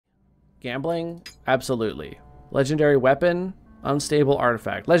Gambling? Absolutely. Legendary weapon? Unstable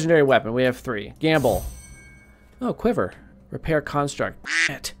artifact. Legendary weapon, we have 3. Gamble. Oh, quiver. Repair construct.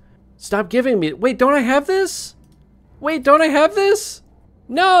 Shit. Stop giving me. Wait, don't I have this? Wait, don't I have this?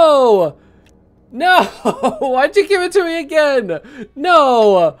 No! No! Why'd you give it to me again?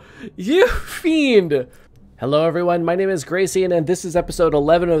 No! You fiend! Hello everyone, my name is Gracian and this is episode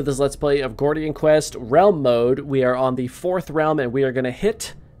 11 of this Let's Play of Gordian Quest Realm Mode. We are on the 4th realm and we are going to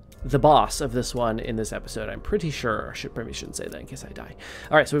hit the boss of this one in this episode. I'm pretty sure. Probably shouldn't say that in case I die.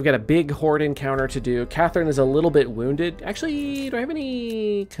 Alright, so we've got a big horde encounter to do. Catherine is a little bit wounded. Actually, do I have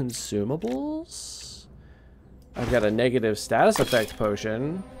any consumables? I've got a negative status effect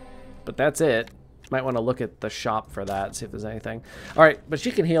potion, but that's it. Might want to look at the shop for that, see if there's anything. Alright, but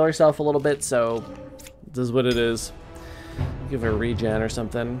she can heal herself a little bit, so this is what it is. Give her a regen or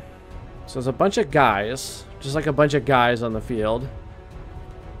something. So there's a bunch of guys, just like a bunch of guys on the field.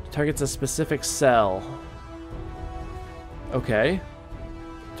 Targets a specific cell. Okay.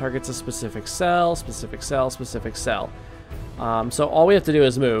 Targets a specific cell, specific cell, specific cell. So all we have to do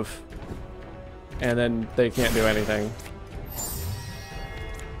is move. And then they can't do anything.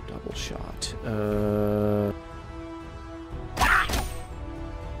 Double shot. I'm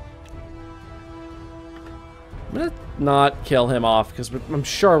gonna not kill him off because I'm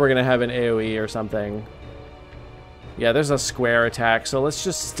sure we're gonna have an AoE or something. Yeah, there's a square attack, so let's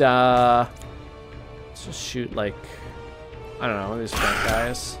just shoot like, I don't know, these front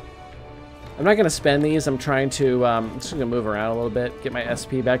guys. I'm not gonna spend these. I'm trying to I'm just gonna move around a little bit, get my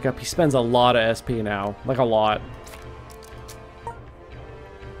SP back up. He spends a lot of SP now, like a lot.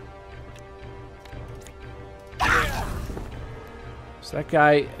 So that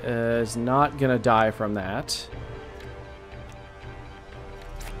guy is not gonna die from that.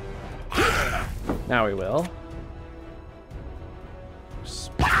 Now he will.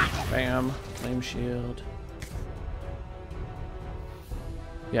 Bam. Flame shield.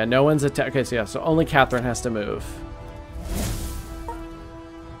 Yeah, no one's attack. Okay, so yeah, so only Catherine has to move.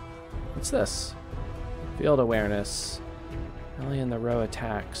 What's this? Field awareness. Ally in the row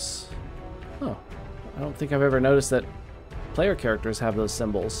attacks. Oh, I don't think I've ever noticed that player characters have those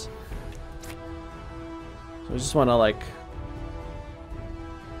symbols. So I just want to like...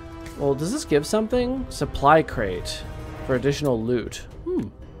 Well, does this give something? Supply crate for additional loot.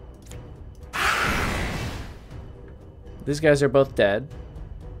 These guys are both dead.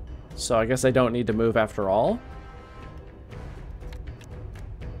 So I guess I don't need to move after all.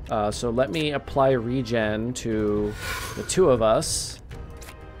 So let me apply regen to the 2 of us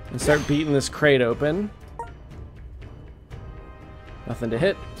and start beating this crate open. Nothing to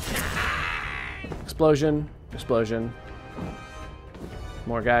hit. Explosion. Explosion.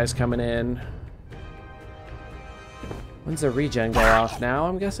 More guys coming in. When's the regen go off now,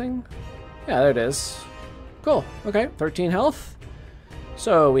 I'm guessing? Yeah, there it is. Cool. Okay, 13 health.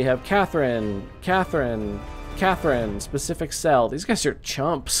 So we have Catherine, specific cell. These guys are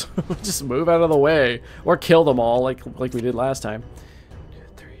chumps. Just move out of the way. Or kill them all like we did last time. 2,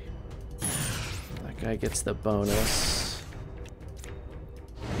 3. That guy gets the bonus.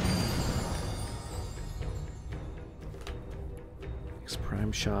 Next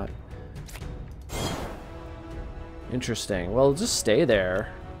prime shot. Interesting. Well, just stay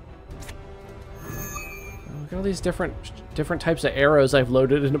there. Look at all these different types of arrows I've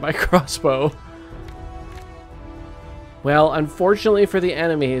loaded into my crossbow. Well, unfortunately for the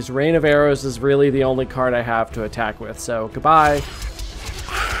enemies, Rain of Arrows is really the only card I have to attack with, so goodbye.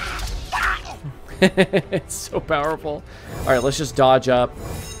 It's so powerful. Alright, let's just dodge up.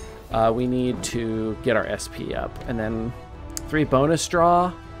 We need to get our SP up. And then 3 bonus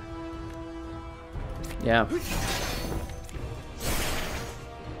draw. Yeah.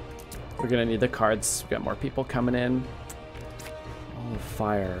 We're gonna need the cards. We've got more people coming in. Oh,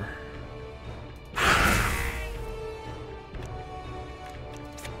 fire.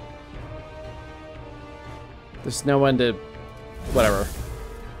 There's no one to... whatever.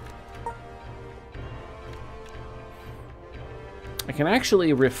 I can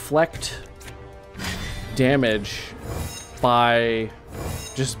actually reflect damage by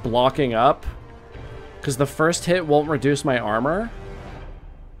just blocking up. Because the first hit won't reduce my armor.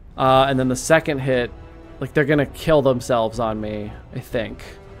 And then the second hit, like, they're gonna kill themselves on me, I think.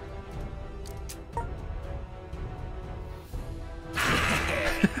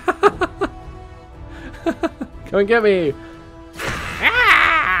 Come and get me!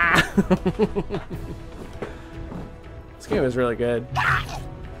 Ah! This game is really good.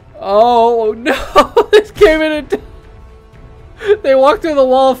 Oh no! This came in and... They walked through the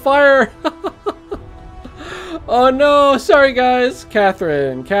wall of fire! Oh no, sorry guys.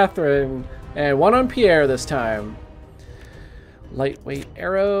 Catherine, and one on Pierre this time. Lightweight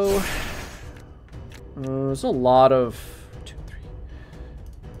arrow. There's a lot of 2, 3.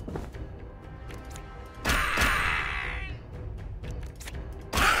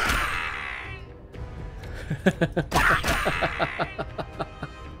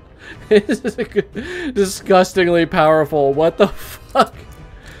 This is disgustingly powerful. What the fuck?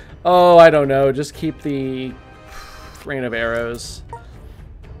 Oh, I don't know. Just keep the rain of arrows.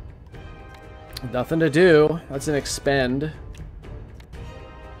 Nothing to do. That's an expend.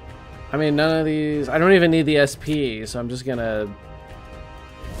 I mean, none of these... I don't even need the SP, so I'm just gonna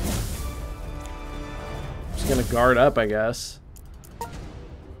guard up, I guess.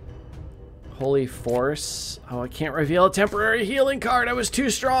 Holy Force. Oh, I can't reveal a temporary healing card. I was too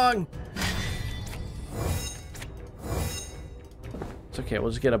strong. It's okay.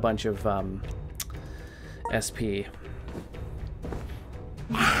 We'll just get a bunch of SP.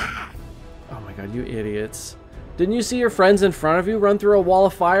 Oh my god, you idiots. Didn't you see your friends in front of you run through a wall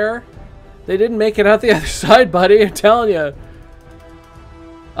of fire? They didn't make it out the other side, buddy. I'm telling you.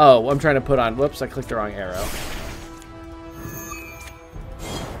 Oh, I'm trying to put on... Whoops, I clicked the wrong arrow.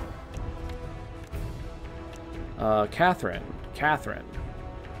 Catherine.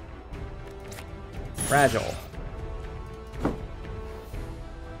 Fragile.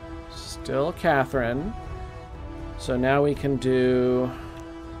 Still Catherine. So now we can do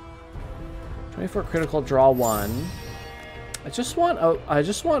 24 critical, draw 1. I just want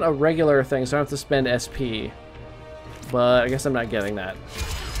a regular thing so I don't have to spend SP. But I guess I'm not getting that.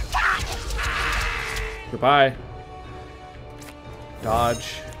 Goodbye.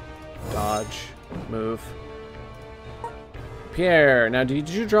 Dodge. Move. Pierre, now did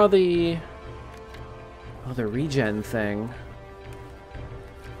you draw the... Oh, the regen thing.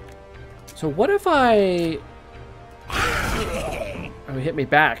 So what if I... Oh, he hit me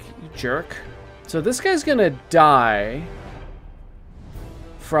back, you jerk. So this guy's gonna die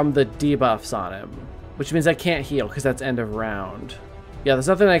from the debuffs on him, which means I can't heal because that's end of round. Yeah, there's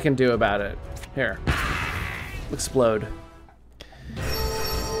nothing I can do about it. Here. Explode.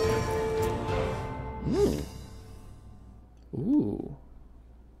 Ooh.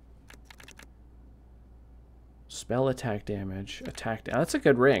 Spell attack damage. That's a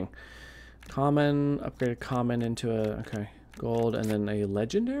good ring. Common. Upgraded common into a... Okay. Gold. And then a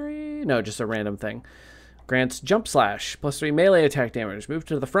legendary? No, just a random thing. Grants jump slash. +3 melee attack damage. Move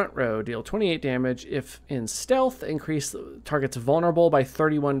to the front row. Deal 28 damage. If in stealth, increase the target's vulnerable by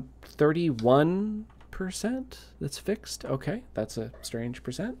 31%. That's fixed. Okay. That's a strange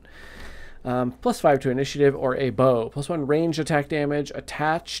percent. +5 to initiative or a bow. +1 range attack damage.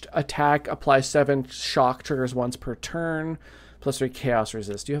 Attached attack applies 7 shock, triggers once per turn. +3 chaos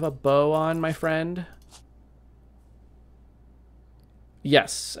resist. Do you have a bow on, my friend?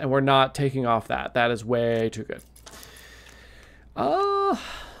 Yes, and we're not taking off that. That is way too good.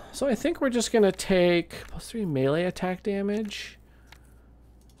 So I think we're just gonna take +3 melee attack damage.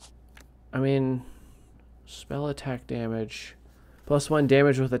 I mean, spell attack damage. +1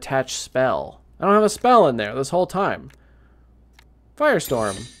 damage with attached spell. I don't have a spell in there this whole time.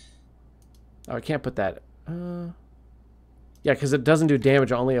 Firestorm. Oh, I can't put that. Yeah, because it doesn't do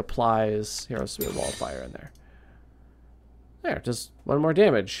damage. It only applies... Here, let's do a wall of fire in there. There, just 1 more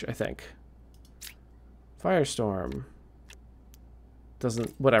damage, I think. Firestorm.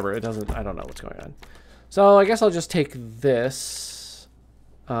 Doesn't... Whatever, it doesn't... I don't know what's going on. So, I guess I'll just take this...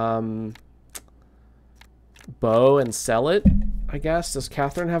 bow and sell it, I guess. Does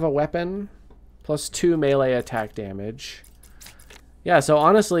Catherine have a weapon? +2 melee attack damage. Yeah, so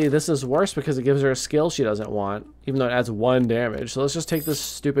honestly, this is worse because it gives her a skill she doesn't want, even though it adds 1 damage. So let's just take this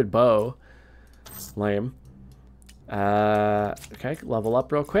stupid bow. Lame. Okay, level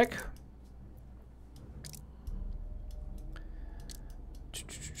up real quick.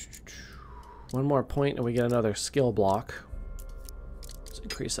 One more point and we get another skill block. Let's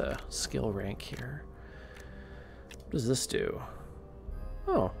increase a skill rank here. What does this do?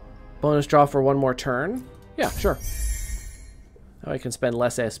 Oh, bonus draw for 1 more turn? Yeah, sure. Now I can spend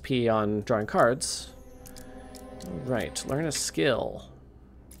less SP on drawing cards. All right, learn a skill.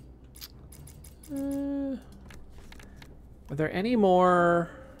 Are there any more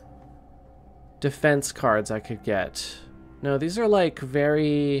defense cards I could get? No, these are like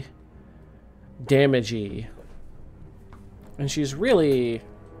very damagey. And she's really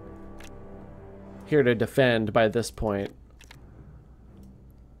here to defend by this point.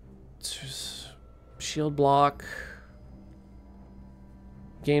 Shield block.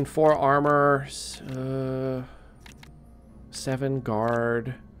 Gain 4 armor. 7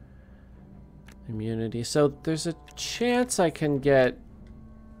 guard. Immunity. So there's a chance I can get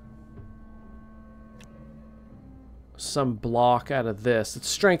some block out of this. It's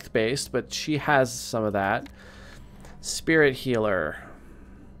strength based, but she has some of that. Spirit healer.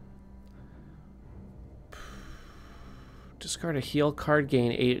 Discard a heal card,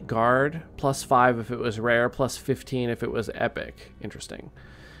 gain 8 guard, +5 if it was rare, +15 if it was epic. Interesting.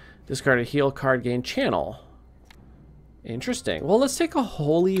 Discard a heal card, gain channel. Interesting. Well, let's take a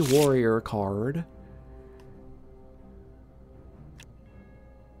holy warrior card.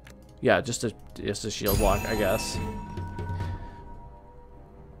 Yeah, just a shield block, I guess.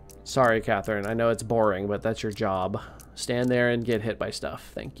 Sorry, Catherine. I know it's boring, but that's your job. Stand there and get hit by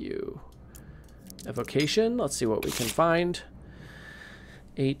stuff. Thank you. Evocation. Let's see what we can find.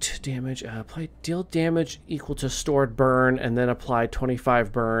 8 damage. Deal damage equal to stored burn, and then apply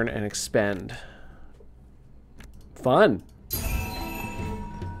 25 burn and expend. Fun.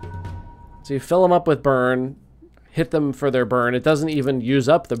 So you fill them up with burn, hit them for their burn. It doesn't even use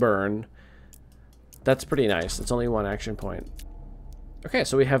up the burn. That's pretty nice. It's only 1 action point. Okay,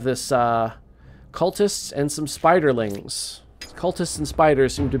 so we have this cultists and some spiderlings. Cultists and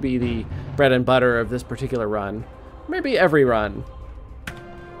spiders seem to be the bread and butter of this particular run. Maybe every run.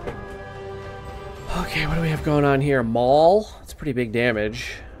 Okay, what do we have going on here? Maul. That's pretty big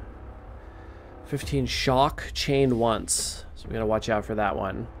damage. 15 shock, chained once. So we gotta watch out for that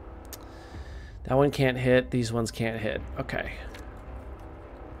one. That one can't hit. These ones can't hit. Okay.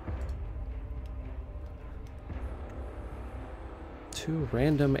 Two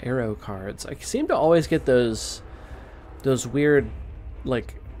random arrow cards. I seem to always get those weird,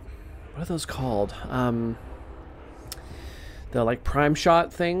 like, what are those called? The like prime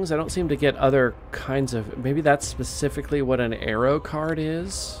shot things. I don't seem to get other kinds of, maybe that's specifically what an arrow card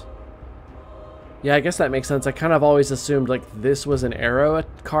is. Yeah, I guess that makes sense. I kind of always assumed like this was an arrow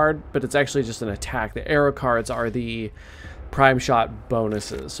card, but it's actually just an attack. The arrow cards are the prime shot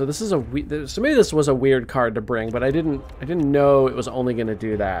bonuses. So this is so maybe this was a weird card to bring, but I didn't know it was only going to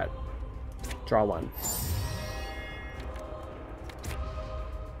do that. Draw one.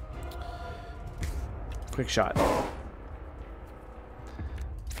 Quick shot.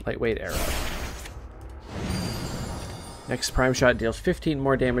 Lightweight arrow. Next prime shot deals 15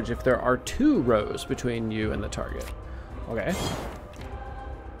 more damage if there are 2 rows between you and the target. Okay.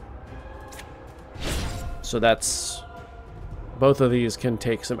 So that's... both of these can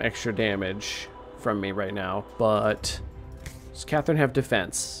take some extra damage from me right now, but... does Catherine have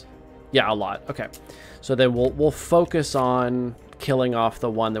defense? Yeah, a lot. Okay. So then we'll focus on killing off the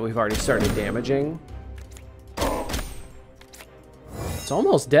one that we've already started damaging. It's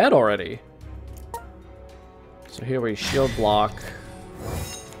almost dead already. So here we shield block.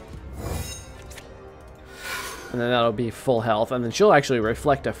 And then that'll be full health. And then she'll actually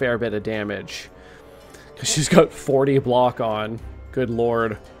reflect a fair bit of damage. Because she's got 40 block on. Good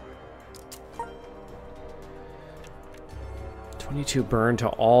lord. 22 burn to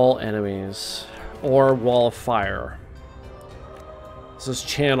all enemies. Or wall of fire. This is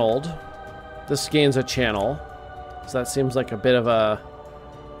channeled. This gains a channel. So that seems like a bit of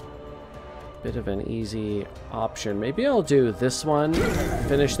an easy option. Maybe I'll do this one,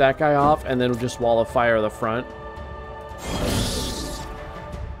 finish that guy off, and then just wall of fire the front.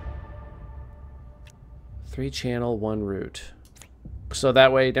 3 channel, 1 root. So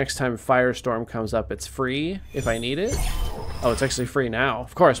that way, next time Firestorm comes up, it's free if I need it. Oh, it's actually free now.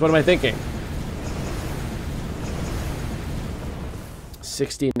 Of course, what am I thinking?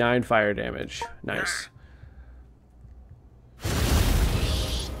 69 fire damage. Nice.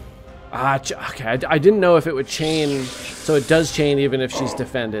 Okay, I didn't know if it would chain, so it does chain even if she's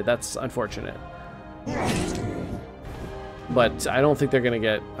defended. That's unfortunate. But I don't think they're gonna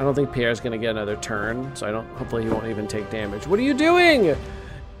get, I don't think Pierre's gonna get another turn, so hopefully he won't even take damage. What are you doing?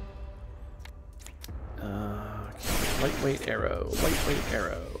 Okay. Lightweight arrow, lightweight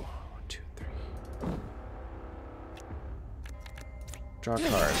arrow. 1, 2, 3. Draw a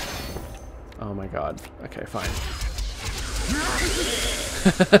card. Oh my god. Okay, fine.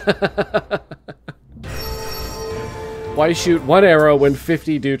 Why shoot 1 arrow when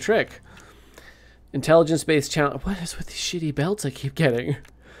 50 do trick? Intelligence-based challenge. What is with these shitty belts I keep getting?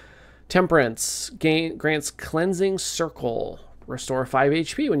 Temperance grants cleansing circle. Restore 5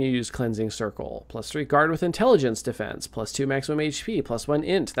 HP when you use cleansing circle. +3 guard with intelligence defense. +2 maximum HP. +1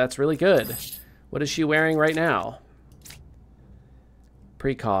 int. That's really good. What is she wearing right now?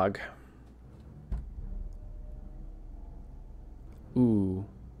 Precog. Ooh,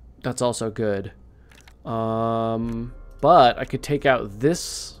 that's also good. But I could take out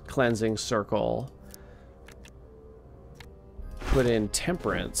this cleansing circle. put in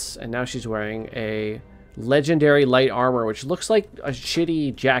temperance, and now she's wearing a legendary light armor, which looks like a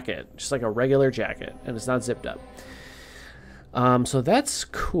shitty jacket, just like a regular jacket, and it's not zipped up. So that's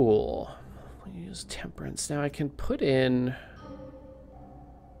cool. Use temperance. Now I can put in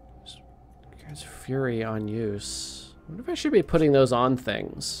fury on use. I wonder if I should be putting those on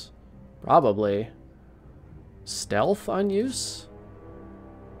things. Probably. Stealth on use?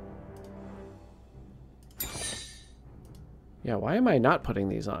 Yeah, why am I not putting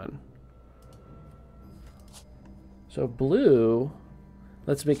these on? So blue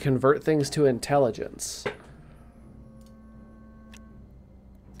lets me convert things to intelligence.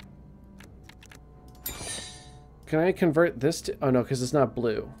 Can I convert this to... Oh no, because it's not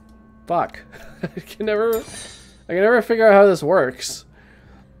blue. Fuck. I can never figure out how this works.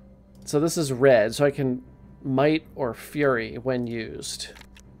 So this is red, so I can might or fury when used.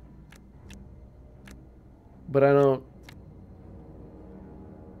 But I don't...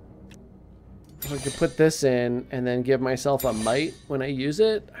 I could put this in and then give myself a might when I use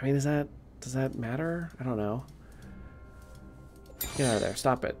it. I mean, does that matter? I don't know. Get out of there.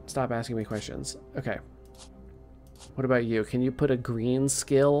 Stop it. Stop asking me questions. Okay. What about you? Can you put a green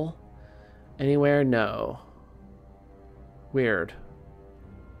skill anywhere? No. Weird.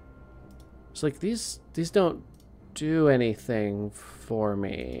 It's like these don't do anything for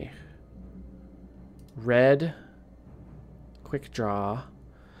me. Red. Quick draw.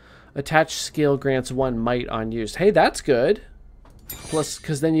 Attached skill grants 1 might on use. Hey, that's good. Plus,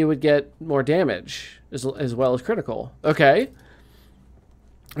 because then you would get more damage as well as critical. Okay.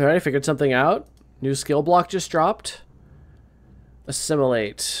 All right, I figured something out. New skill block just dropped.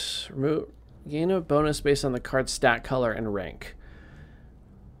 Assimilate. Remove. Gain a bonus based on the card's stat color and rank.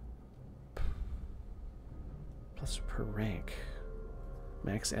 Plus per rank.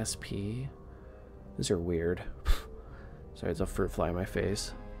 Max SP. These are weird. Sorry, it's a fruit fly in my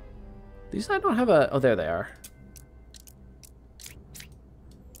face. These I don't have a... Oh, there they are.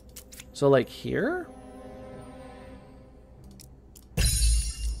 So, like, here?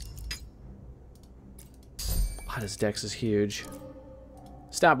 Wow, this dex is huge.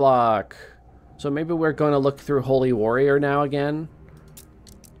 Stat block. So maybe we're going to look through Holy Warrior now again.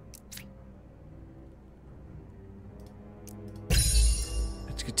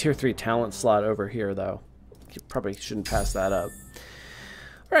 It's a tier 3 talent slot over here, though. You probably shouldn't pass that up.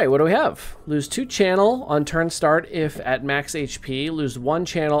 All right, what do we have? Lose 2 channel on turn start if at max HP. Lose 1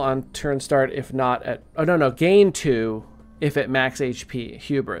 channel on turn start if not at... Oh, no. Gain 2 if at max HP.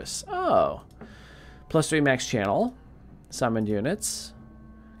 Hubris. Oh. Plus 3 max channel. Summoned units.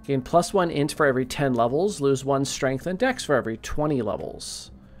 Gain plus 1 int for every 10 levels. Lose 1 strength and dex for every 20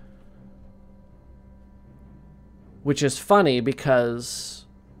 levels. Which is funny because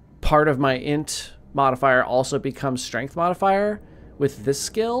part of my int modifier also becomes strength modifier with this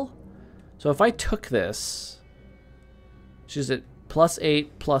skill. So if I took this, she's at plus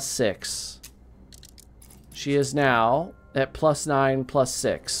 8, plus 6. She is now at plus 9, plus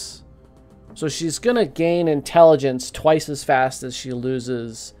 6. So she's going to gain intelligence twice as fast as she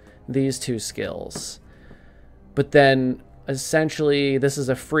loses these 2 skills. But then, essentially, this is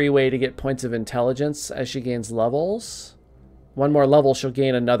a free way to get points of intelligence as she gains levels. 1 more level, she'll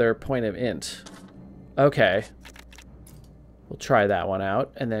gain another point of int. Okay. We'll try that one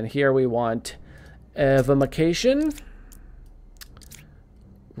out. And then here we want evocation.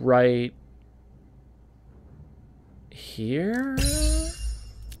 Right here.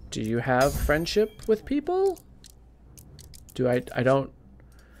 Do you have friendship with people? Do I don't...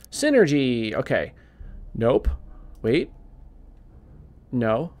 Synergy. Okay. Nope. Wait.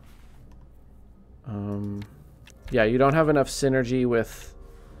 No. Yeah, you don't have enough synergy with...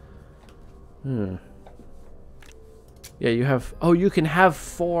 Yeah, you have... Oh, you can have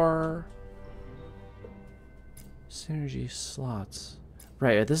 4 synergy slots.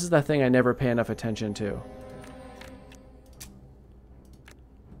 Right, this is the thing I never pay enough attention to.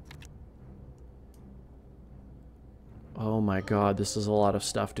 Oh my god, this is a lot of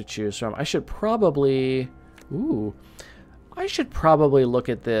stuff to choose from. I should probably... Ooh. I should probably look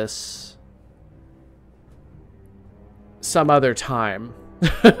at this some other time.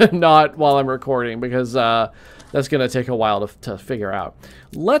 Not while I'm recording, because that's going to take a while to figure out.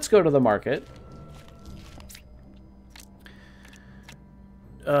 Let's go to the market.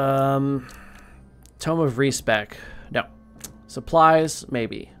 Tome of Respec. No. Supplies,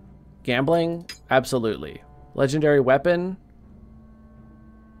 maybe. Gambling, absolutely. Legendary weapon.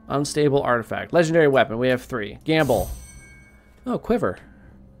 Unstable artifact. Legendary weapon, we have 3. Gamble. Oh, quiver.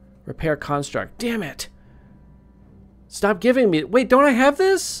 Repair construct. Damn it. Stop giving me... Wait, don't I have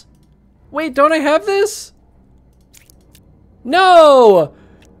this? Wait, don't I have this? No!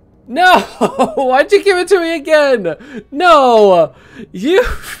 No! Why'd you give it to me again? No! You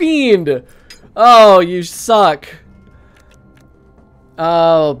fiend! Oh, you suck.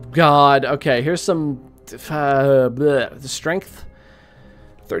 Oh, God. Okay, here's some... the strength.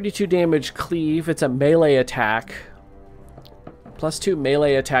 32 damage cleave. It's a melee attack. +2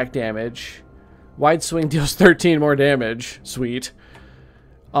 melee attack damage. Wide swing deals 13 more damage. Sweet.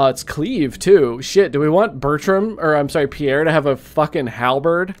 It's cleave, too. Shit, do we want Bertram, or I'm sorry, Pierre, to have a fucking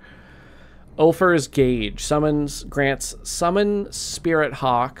halberd? Ulfer's Gauge. Grants Summon Spirit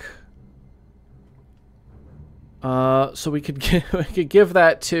Hawk. So we could give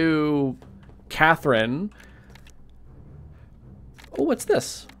that to Catherine. Oh, what's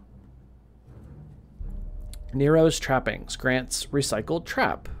this? Nero's Trappings. Grants Recycled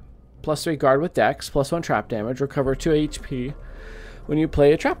Trap. +3 guard with Dex. +1 trap damage. Recover 2 HP. When you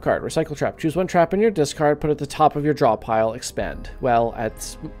play a trap card, recycle trap. Choose one trap in your discard, put it at the top of your draw pile, expend. Well,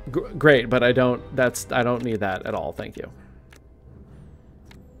 that's great, but I don't need that at all. Thank you.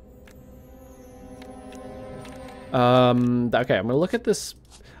 Okay, I'm gonna look at this.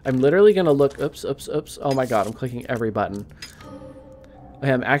 I'm literally gonna look. Oops. Oh my god, I'm clicking every button.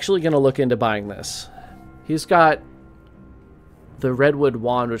 Okay, I'm actually gonna look into buying this. He's got the Redwood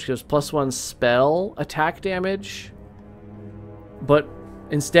Wand, which gives +1 spell attack damage. But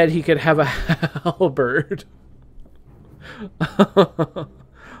instead he could have a halberd.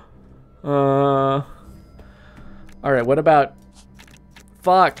 Alright, what about...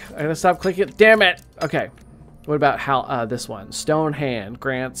 Fuck, I gotta stop clicking. Damn it! Okay, what about this one? Stone Hand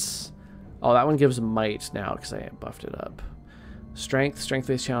grants... Oh, that one gives might now because I buffed it up.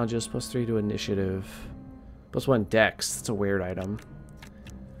 Strength-based challenges, +3 to initiative. +1 dex, that's a weird item.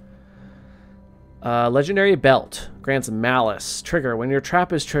 Legendary Belt grants Malice. Trigger. When your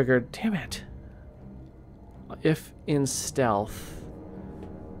trap is triggered... Damn it. If in stealth.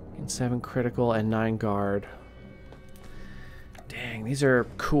 In 7 critical and 9 guard. Dang, these are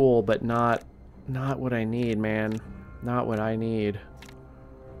cool, but not what I need, man. Not what I need.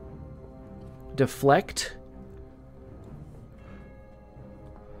 Deflect.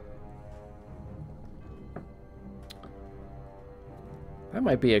 That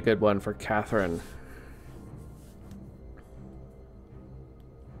might be a good one for Catherine.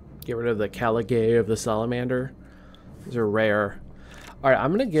 Get rid of the Caligay of the Salamander. These are rare. Alright,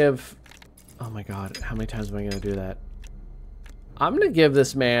 I'm going to give... Oh my god, how many times am I going to do that? I'm going to give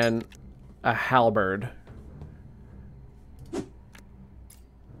this man a halberd.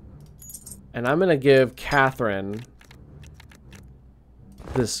 And I'm going to give Catherine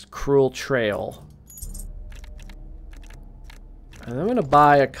this cruel trail. And I'm going to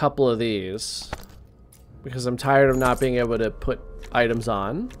buy a couple of these because I'm tired of not being able to put items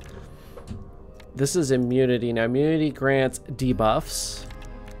on. This is immunity. Now, immunity grants debuffs.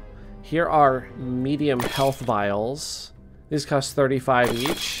 Here are medium health vials. These cost 35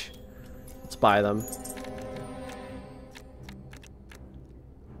 each. Let's buy them.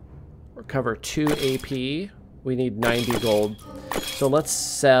 Recover 2 AP. We need 90 gold. So let's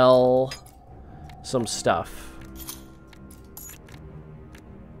sell some stuff.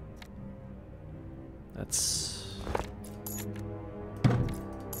 That's...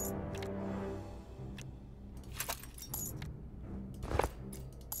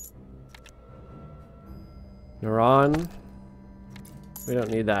 Neuron. We don't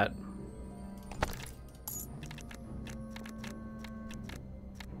need that.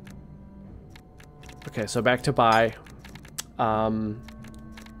 Okay, so back to buy.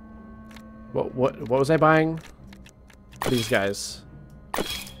 What was I buying? These guys. A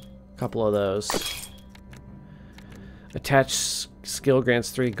couple of those. Attached skill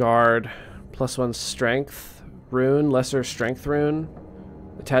grants 3 guard, +1 strength rune, lesser strength rune.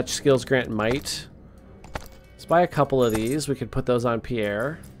 Attached skills grant might. Let's buy a couple of these. We could put those on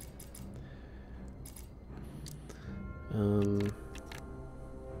Pierre.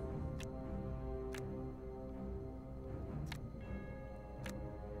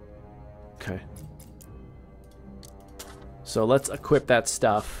 Okay. So let's equip that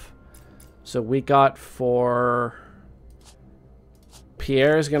stuff. So we got for...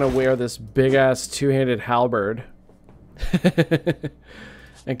 Pierre is going to wear this big-ass two-handed halberd.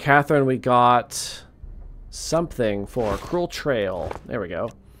 And Catherine, we got something for Cruel Trail. There we go.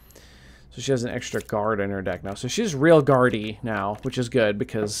 So she has an extra guard in her deck now. So she's real guardy now, which is good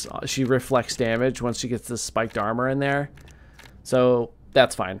because she reflects damage once she gets this spiked armor in there. So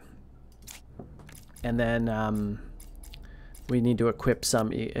that's fine. And then we need to equip some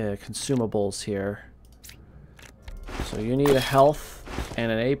consumables here. So you need a health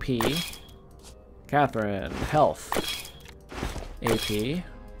and an AP. Catherine, health. AP.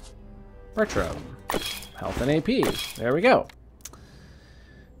 Retro. Health and AP. There we go.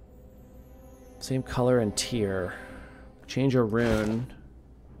 Same color and tier. Change a rune.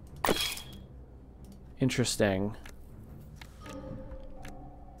 Interesting.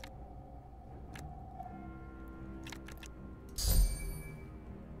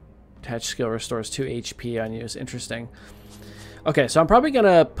 Attach skill restores 2 HP on use. Interesting. Okay, so I'm probably going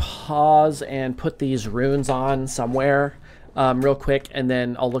to pause and put these runes on somewhere real quick, and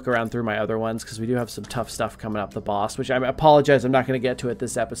then I'll look around through my other ones because we do have some tough stuff coming up the boss, which I apologize I'm not going to get to it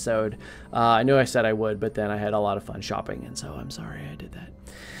this episode. I knew I said I would, but then I had a lot of fun shopping, and so I'm sorry I did that.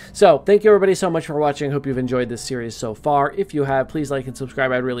 So, thank you everybody so much for watching. Hope you've enjoyed this series so far. If you have, please like and subscribe.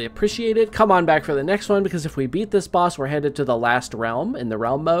 I'd really appreciate it. Come on back for the next one, because if we beat this boss, we're headed to the last realm in the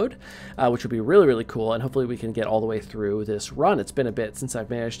realm mode, which would be really, really cool, and hopefully we can get all the way through this run. It's been a bit since I've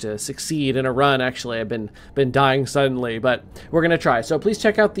managed to succeed in a run, actually. I've been dying suddenly, but we're going to try. So please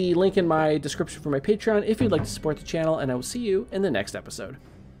check out the link in my description for my Patreon if you'd like to support the channel, and I will see you in the next episode.